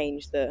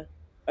change the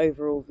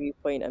overall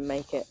viewpoint and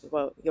make it,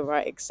 well, you're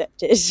right,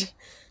 accepted,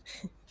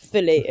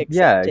 fully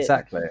Yeah, accepted.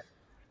 exactly.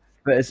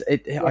 But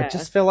I Yeah,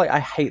 just feel like I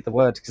hate the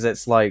word because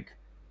it's like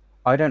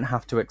I don't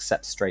have to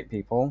accept straight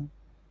people;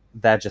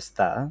 they're just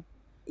there.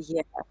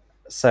 yeah,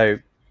 So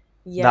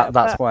yeah.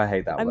 that's But why I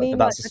hate that I word. But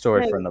mean, like, that's a I don't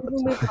story know, for another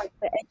even with time. like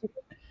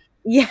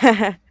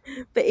yeah,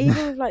 but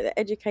even with like the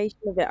education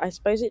of it, I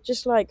suppose it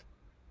just like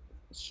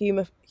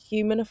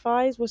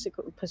humanifies, what's it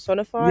called,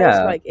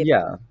 personifies, Yeah, like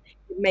yeah,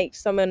 it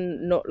makes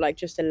someone not like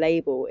just a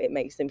label, it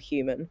makes them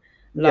human.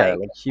 yeah. Like,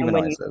 Like and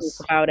when you talk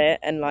humanizers. about it,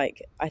 and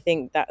like, I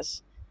think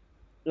that's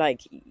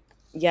like,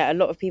 yeah, a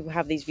lot of people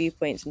have these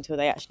viewpoints until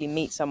they actually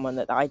meet someone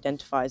that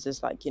identifies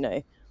as like,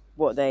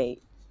 what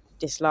they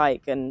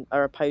dislike and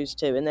are opposed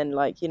to, and then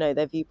like,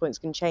 their viewpoints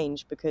can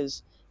change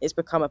because it's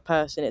become a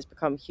person, it's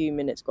become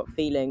human, it's got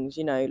feelings,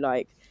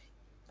 like,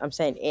 I'm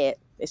saying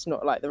it's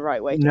not like the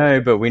right way to No,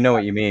 put but we know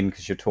what you mean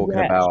because you're talking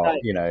yeah, about,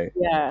 like,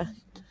 yeah,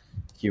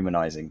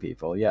 humanizing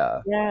people.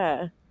 Yeah,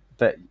 yeah,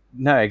 but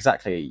no,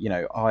 exactly.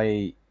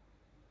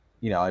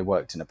 I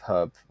worked in a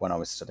pub when I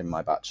was studying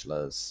my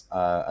bachelor's,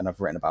 and I've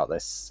written about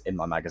this in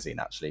my magazine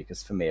actually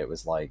because for me it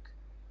was like,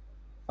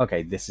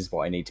 okay, this is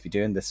what I need to be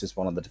doing. This is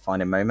one of the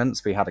defining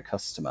moments. We had a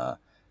customer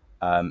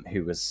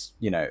who was,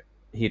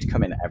 he'd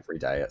come in every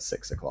day at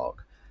 6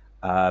 o'clock,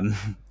 um,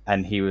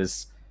 and he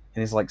was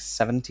in his like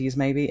 70s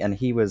maybe, and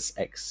he was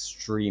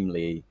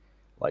extremely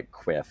like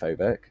queer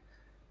phobic,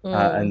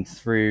 mm, and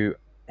through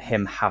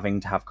him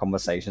having to have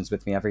conversations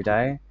with me every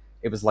day,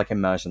 it was like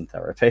immersion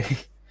therapy.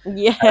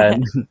 yeah,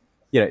 And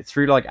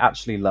through like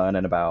actually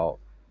learning about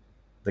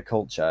the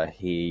culture,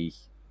 he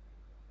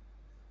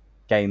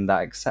gained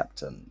that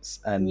acceptance,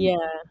 and yeah,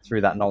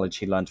 through that knowledge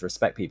he learned to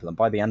respect people, and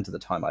by the end of the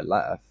time I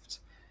left,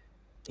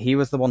 he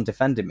was the one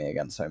defending me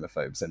against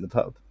homophobes in the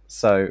pub.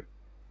 So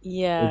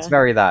it's yeah,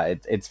 very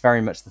that it's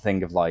very much the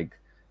thing of like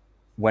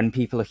when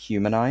people are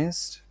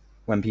humanized,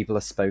 when people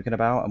are spoken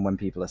about, and when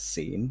people are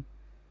seen,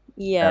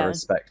 they're yeah,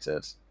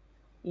 respected.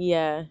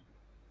 yeah,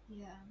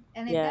 Yeah,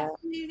 and it yeah,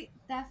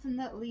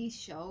 definitely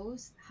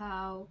shows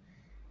how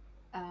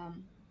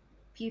um,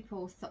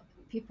 people's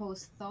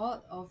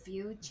thought or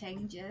view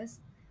changes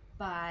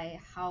by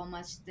how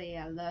much they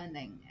are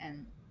learning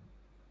and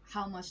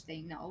how much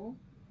they know.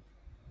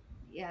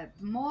 Yeah,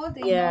 the more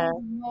they know, yeah,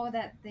 the more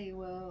that they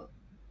will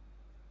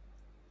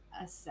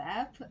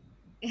accept.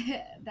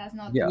 That's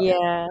not the Yeah, good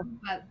yeah, thing,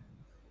 but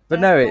but that's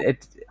no, what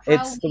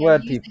how it's the we are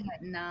word people. using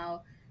it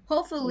now.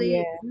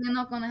 Hopefully, yeah. we're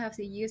not gonna have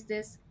to use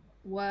this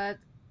word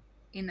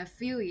in a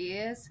few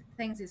years.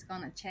 Things is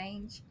gonna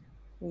change.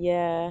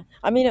 Yeah.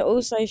 I mean, it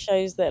also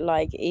shows that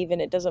like,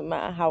 even it doesn't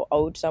matter how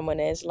old someone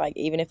is, like,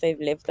 even if they've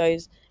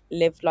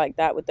lived like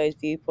that with those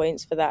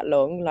viewpoints for that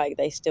long, like,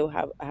 they still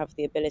have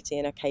the ability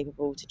and are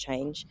capable to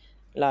change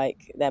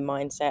like their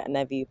mindset and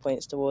their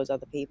viewpoints towards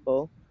other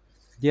people.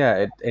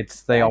 Yeah,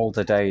 it's the Yeah. old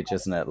adage,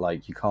 isn't it?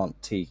 Like you can't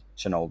teach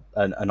an old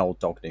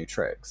dog new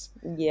tricks,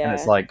 and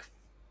it's Yeah. like,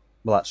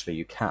 well, actually,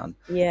 you can.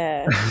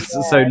 Yeah.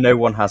 So Yeah. no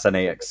one has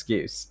any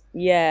excuse.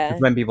 Because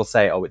Yeah. when people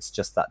say, "Oh, it's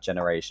just that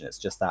generation," it's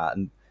just that,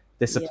 and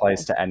this Yeah.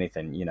 applies to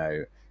anything,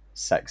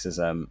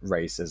 sexism,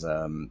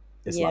 racism,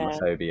 Yeah.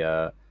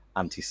 Islamophobia,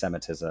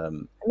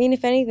 anti-Semitism. I mean,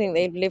 if anything,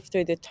 they've lived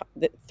through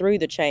through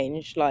the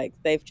change. Like,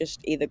 they've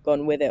just either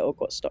gone with it or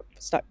got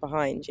stuck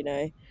behind.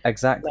 Like,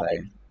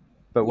 Exactly.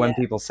 But yeah. when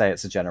people say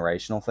it's a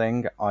generational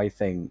thing, I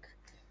think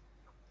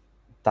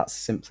that's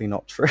simply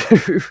not true.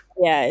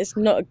 Yeah. It's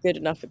not a good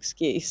enough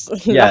excuse.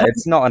 Yeah, Like,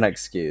 it's not an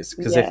excuse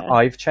because if yeah.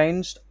 I've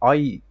changed,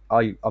 I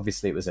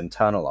obviously it was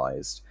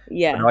internalized,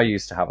 but Yeah. I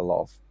used to have a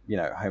lot of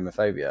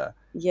homophobia,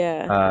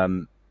 Yeah.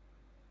 um,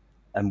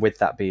 and with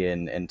that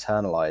being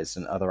internalized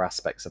and other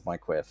aspects of my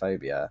queer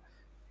phobia,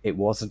 it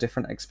was a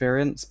different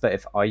experience. But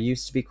if I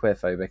used to be queer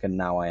phobic and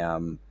now I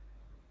am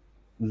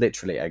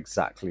literally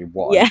exactly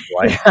what Yeah. who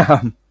I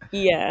am,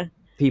 Yeah.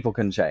 people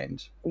can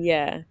change,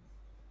 Yeah.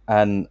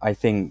 and I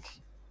think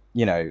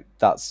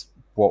that's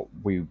what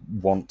we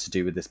want to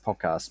do with this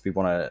podcast. We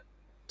want to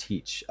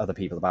teach other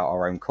people about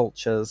our own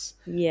cultures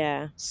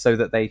Yeah. so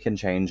that they can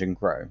change and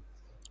grow.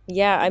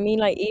 Yeah. I mean,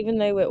 like, even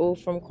though we're all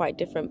from quite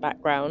different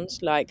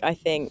backgrounds, like, I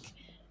think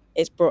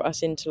it's brought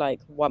us into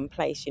like one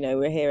place,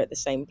 we're here at the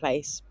same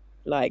place.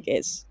 Like,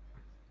 it's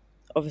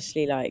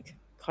obviously like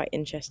quite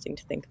interesting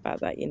to think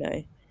about that.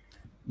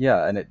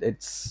 Yeah, and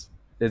it's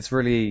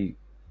really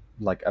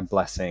like a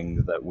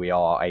blessing that we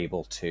are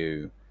able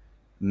to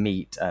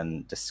meet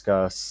and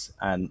discuss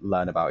and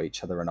learn about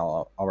each other in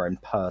our own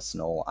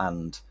personal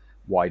and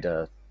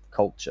wider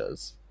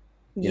cultures.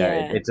 You know,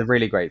 Yeah. it's a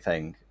really great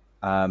thing.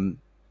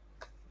 Um,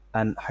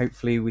 and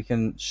hopefully we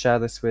can share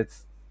this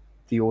with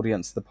the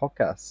audience of the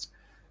podcast.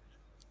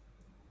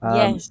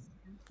 Um, Yes.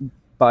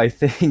 but I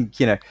think,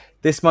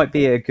 this might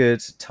be a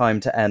good time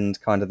to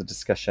end kind of the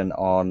discussion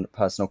on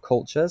personal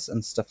cultures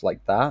and stuff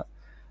like that.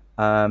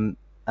 Um,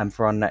 and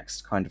for our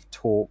next kind of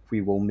talk,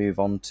 we will move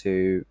on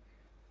to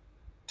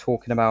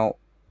talking about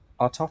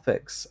our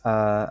topics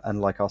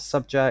and like our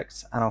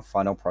subjects and our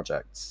final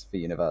projects for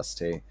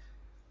university.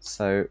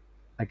 So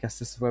I guess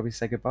this is where we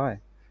say goodbye.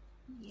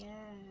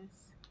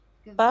 Yes.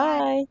 Goodbye,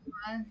 Bye.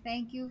 everyone.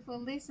 Thank you for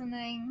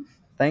listening.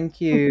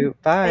 Thank you.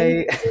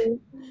 Thank Bye.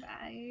 you.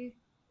 Bye.